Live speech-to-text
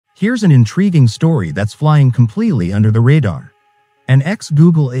Here's an intriguing story that's flying completely under the radar. An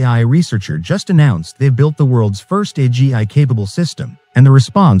ex-Google AI researcher just announced they've built the world's first AGI-capable system, and the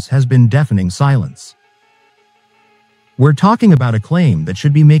response has been deafening silence. We're talking about a claim that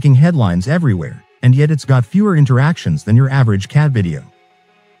should be making headlines everywhere, and yet it's got fewer interactions than your average cat video.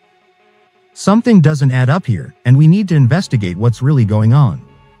 Something doesn't add up here, and we need to investigate what's really going on.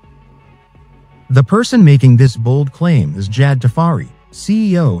 The person making this bold claim is Jad Tafari,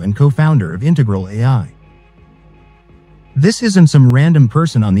 CEO and co-founder of Integral AI. This isn't some random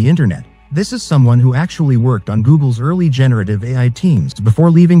person on the internet. This is someone who actually worked on Google's early generative AI teams before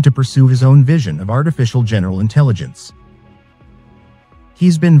leaving to pursue his own vision of artificial general intelligence.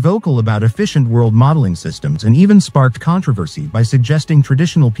 He's been vocal about efficient world modeling systems and even sparked controversy by suggesting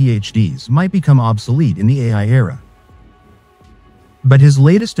traditional PhDs might become obsolete in the AI era. But his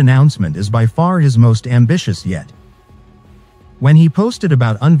latest announcement is by far his most ambitious yet. When he posted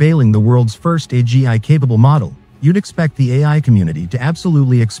about unveiling the world's first AGI-capable model, you'd expect the AI community to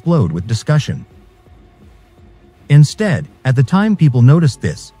absolutely explode with discussion. Instead, at the time people noticed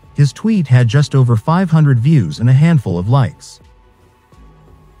this, his tweet had just over 500 views and a handful of likes.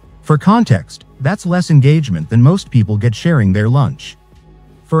 For context, that's less engagement than most people get sharing their lunch.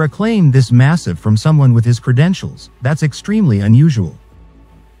 For a claim this massive from someone with his credentials, that's extremely unusual.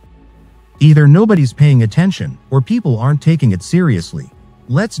 Either nobody's paying attention, or people aren't taking it seriously.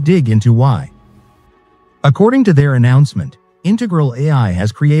 Let's dig into why. According to their announcement, Integral AI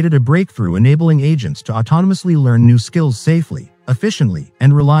has created a breakthrough enabling agents to autonomously learn new skills safely, efficiently,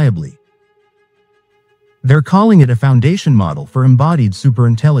 and reliably. They're calling it a foundation model for embodied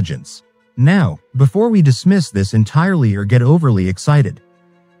superintelligence. Now, before we dismiss this entirely or get overly excited,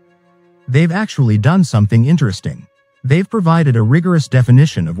 they've actually done something interesting. They've provided a rigorous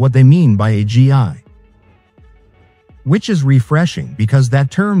definition of what they mean by AGI. Which is refreshing because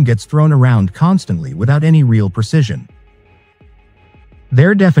that term gets thrown around constantly without any real precision.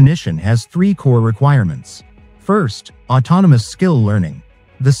 Their definition has 3 core requirements. First, autonomous skill learning.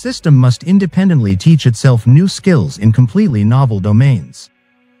 The system must independently teach itself new skills in completely novel domains,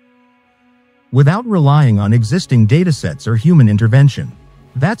 without relying on existing datasets or human intervention.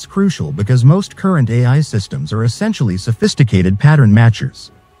 That's crucial because most current AI systems are essentially sophisticated pattern matchers,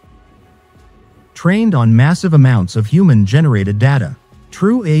 trained on massive amounts of human-generated data.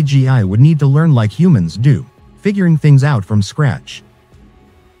 True AGI would need to learn like humans do, figuring things out from scratch.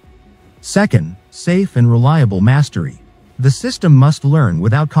 Second, safe and reliable mastery. The system must learn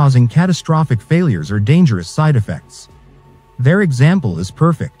without causing catastrophic failures or dangerous side effects. Their example is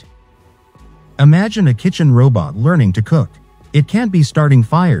perfect. Imagine a kitchen robot learning to cook. It can't be starting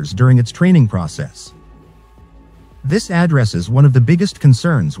fires during its training process. This addresses one of the biggest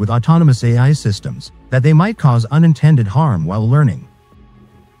concerns with autonomous AI systems, that they might cause unintended harm while learning.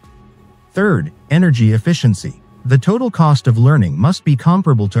 Third, energy efficiency. The total cost of learning must be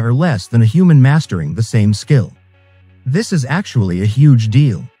comparable to or less than a human mastering the same skill. This is actually a huge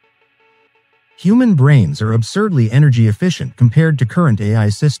deal. Human brains are absurdly energy efficient compared to current AI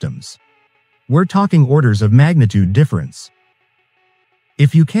systems. We're talking orders of magnitude difference.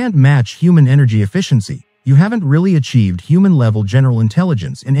 If you can't match human energy efficiency, you haven't really achieved human-level general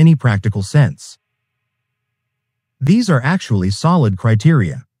intelligence in any practical sense. These are actually solid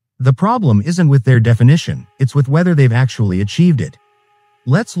criteria. The problem isn't with their definition, it's with whether they've actually achieved it.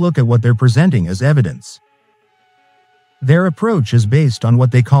 Let's look at what they're presenting as evidence. Their approach is based on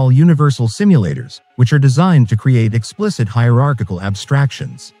what they call universal simulators, which are designed to create explicit hierarchical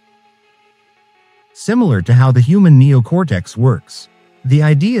abstractions, similar to how the human neocortex works. The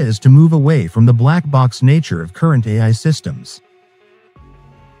idea is to move away from the black box nature of current AI systems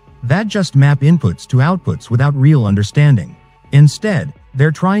that just map inputs to outputs without real understanding. Instead,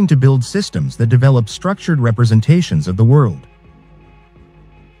 they're trying to build systems that develop structured representations of the world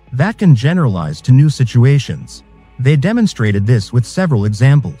that can generalize to new situations. They demonstrated this with several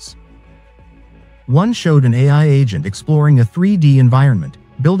examples. One showed an AI agent exploring a 3D environment,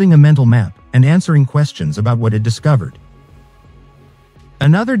 building a mental map, and answering questions about what it discovered.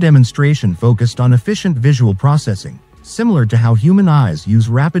 Another demonstration focused on efficient visual processing, similar to how human eyes use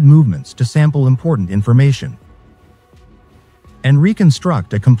rapid movements to sample important information and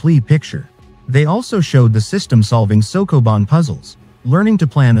reconstruct a complete picture. They also showed the system solving Sokoban puzzles, learning to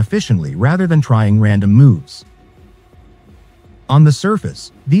plan efficiently rather than trying random moves. On the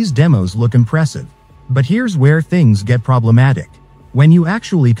surface, these demos look impressive, but here's where things get problematic. When you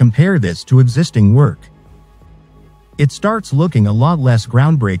actually compare this to existing work, it starts looking a lot less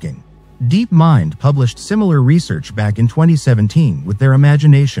groundbreaking. DeepMind published similar research back in 2017 with their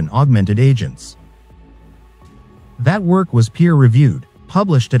imagination-augmented agents. That work was peer-reviewed,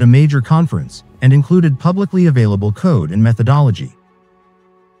 published at a major conference, and included publicly available code and methodology.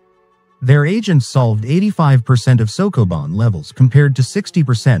 Their agents solved 85% of Sokoban levels compared to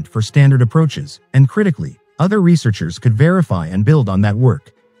 60% for standard approaches, and critically, other researchers could verify and build on that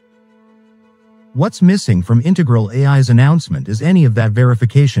work. What's missing from Integral AI's announcement is any of that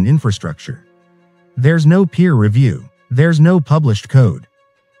verification infrastructure. There's no peer review. There's no published code.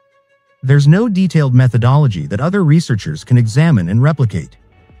 There's no detailed methodology that other researchers can examine and replicate.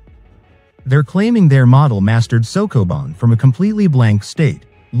 They're claiming their model mastered Sokoban from a completely blank state,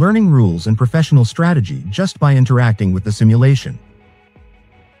 learning rules and professional strategy just by interacting with the simulation.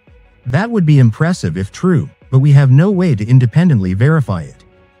 That would be impressive if true, but we have no way to independently verify it.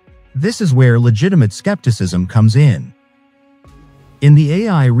 This is where legitimate skepticism comes in. In the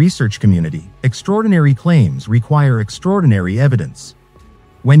AI research community, extraordinary claims require extraordinary evidence.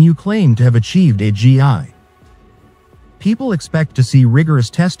 When you claim to have achieved AGI, people expect to see rigorous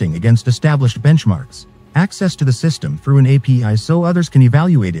testing against established benchmarks, access to the system through an API so others can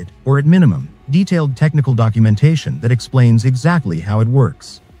evaluate it, or at minimum, detailed technical documentation that explains exactly how it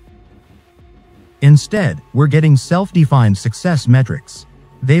works. Instead, we're getting self-defined success metrics.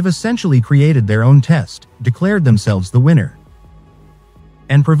 They've essentially created their own test, declared themselves the winner,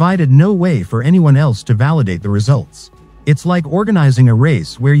 and provided no way for anyone else to validate the results. It's like organizing a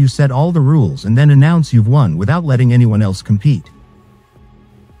race where you set all the rules and then announce you've won without letting anyone else compete.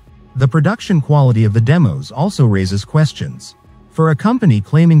 The production quality of the demos also raises questions. For a company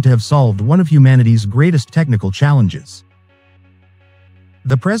claiming to have solved one of humanity's greatest technical challenges,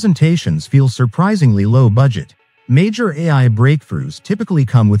 the presentations feel surprisingly low budget. Major AI breakthroughs typically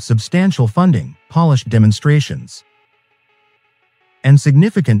come with substantial funding, polished demonstrations, and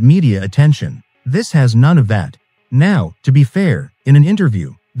significant media attention. This has none of that. Now, to be fair, in an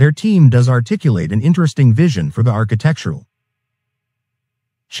interview, their team does articulate an interesting vision for the architectural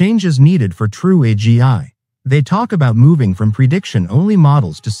changes needed for true AGI. They talk about moving from prediction-only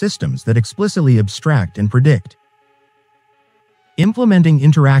models to systems that explicitly abstract and predict, implementing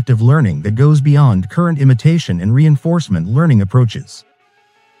interactive learning that goes beyond current imitation and reinforcement learning approaches,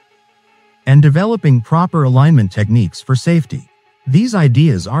 and developing proper alignment techniques for safety. These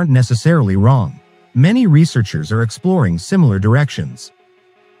ideas aren't necessarily wrong. Many researchers are exploring similar directions.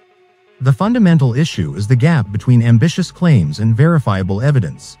 The fundamental issue is the gap between ambitious claims and verifiable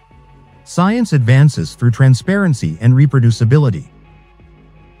evidence. Science advances through transparency and reproducibility.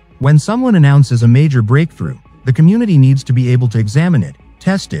 When someone announces a major breakthrough, the community needs to be able to examine it,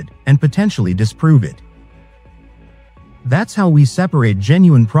 test it, and potentially disprove it. That's how we separate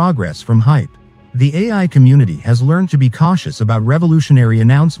genuine progress from hype. The AI community has learned to be cautious about revolutionary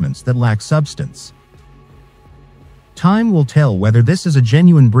announcements that lack substance. Time will tell whether this is a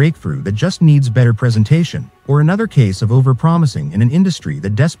genuine breakthrough that just needs better presentation, or another case of overpromising in an industry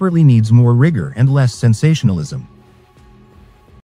that desperately needs more rigor and less sensationalism.